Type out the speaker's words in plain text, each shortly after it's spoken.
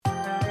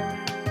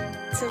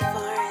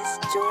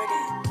Tavares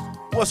Jordan.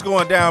 What's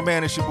going down,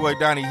 man? It's your boy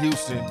Donnie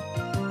Houston.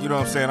 You know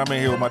what I'm saying? I'm in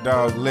here with my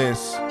dog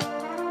Les,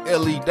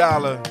 L.E.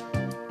 Dollar.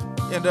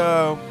 And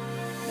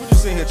we're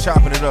just sitting here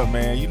chopping it up,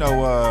 man. You know,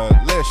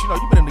 Les,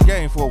 you've been in the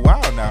game for a while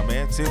now,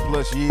 man. 10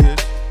 plus years.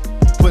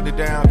 Putting it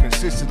down,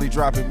 consistently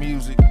dropping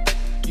music.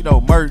 You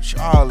know, merch,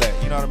 all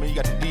that. You know what I mean? You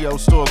got the D.O.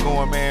 store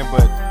going, man.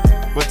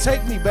 But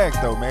take me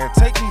back, though, man.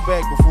 Take me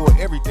back before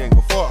everything,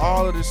 before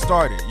all of this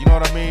started. You know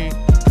what I mean?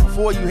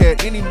 Before you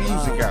had any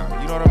music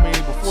out. You know what I mean?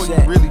 Before you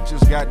really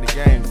just got in the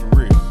game for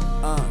real.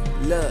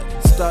 Look,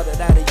 started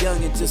out a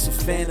young and just a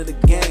fan of the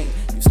game.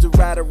 Used to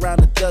ride around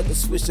the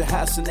Douglas, switch a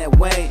house in that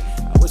Wayne.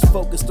 I was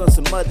focused on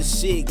some other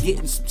shit,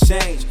 getting some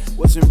change.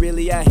 Wasn't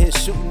really out here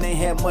shooting, ain't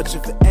had much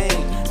of an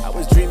aim. I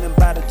was dreaming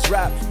about a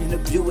drop in a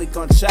Buick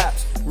on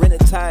chops. Rent a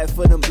tire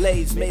for them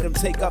blades, made them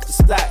take off the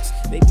stocks.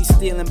 They be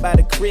stealing by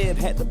the crib,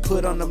 had to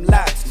put on them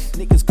locks.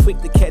 Niggas quick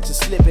to catch a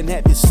slip and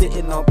have you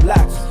sitting on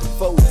blocks.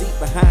 4 deep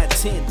behind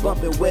 10,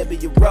 bumping wherever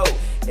you roll.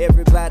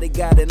 Everybody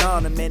got it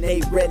on them and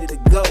they ready to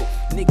go.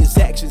 Niggas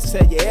actions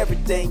tell you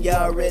everything you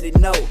already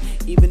know.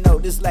 Even though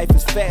this life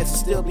is fast, I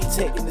still be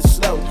taking it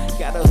slow.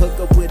 Gotta hook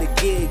up with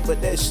a gig, but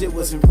that shit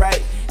wasn't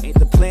right. Ain't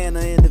the plan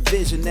or in the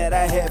vision that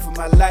I had for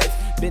my life.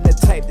 Been the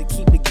type to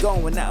keep it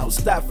going, I don't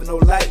stop for no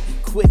light.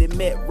 Quit and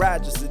met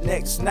Rogers the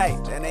next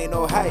night, that ain't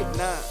no hype,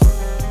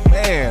 nah.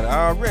 Man,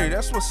 already,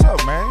 that's what's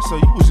up, man. So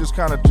you was just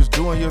kind of just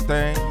doing your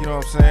thing, you know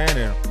what I'm saying?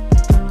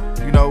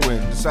 And, you know,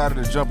 and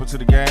decided to jump into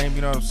the game,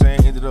 you know what I'm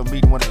saying? Ended up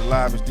meeting one of the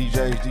livest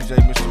DJs, DJ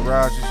Mr.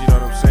 Rogers, you know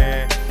what I'm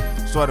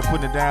saying? Started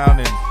putting it down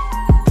and,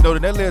 you know,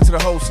 then that led to the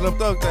whole Slim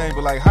Thug thing.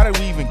 But, like, how did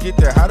we even get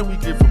there? How did we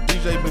get from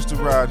DJ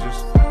Mr.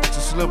 Rogers to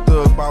Slim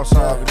Thug, Boss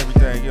Hog, and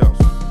everything else?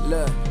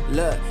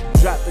 Look,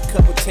 dropped a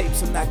couple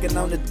tapes, I'm knocking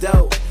on the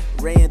door.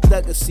 Ray and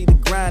Thugger see the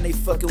grind, they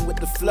fucking with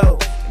the flow.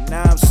 And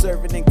now I'm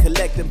serving and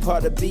collecting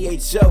part of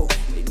BHO.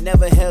 They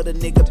never held a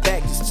nigga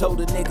back, just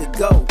told a nigga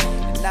go.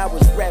 And I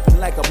was rapping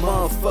like a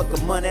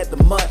motherfucker month after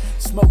month.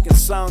 Smoking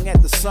song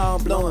after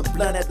song, blowing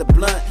blunt at the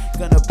blunt.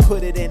 Gonna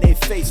put it in their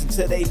face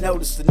until they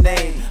notice the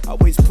name.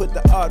 Always put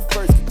the art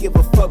first, could give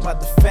a fuck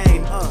about the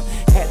fame.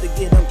 Had to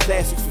get them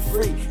classics for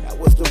free. That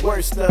was the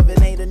worst of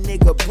it. Ain't a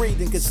nigga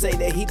breathing could say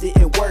that he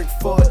didn't work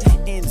for it.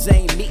 Ends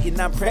ain't meeting,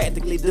 I'm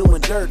practically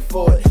doing dirt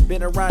for it.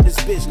 Been around this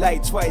bitch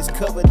like twice,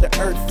 covered the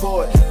earth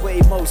for it.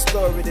 Way more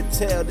story to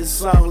tell, this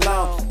song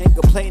long. Ain't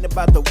complain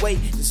about the weight,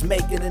 just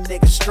making a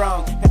nigga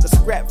strong. Had to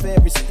scrap for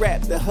every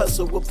scrap, the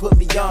hustle will put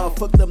me on.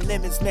 Fuck them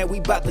limits, man, we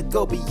bout to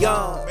go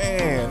beyond.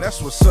 Man,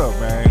 that's what's up,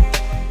 man.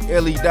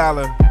 L.E.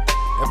 Dollar,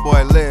 that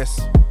boy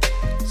Les.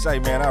 Say,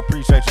 man, I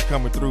appreciate you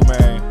coming through,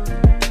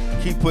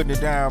 man. Keep putting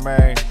it down,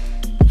 man.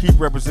 Keep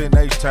representing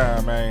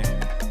H-Time, man.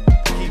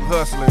 Keep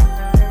hustling.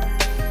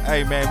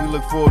 Hey, man, we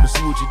look forward to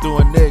see what you're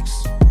doing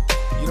next.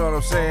 You know what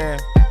I'm saying?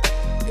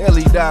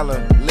 L.E.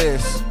 Dollar,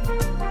 Les,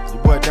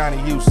 your boy Donnie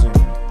Houston.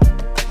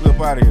 We up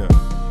out of here.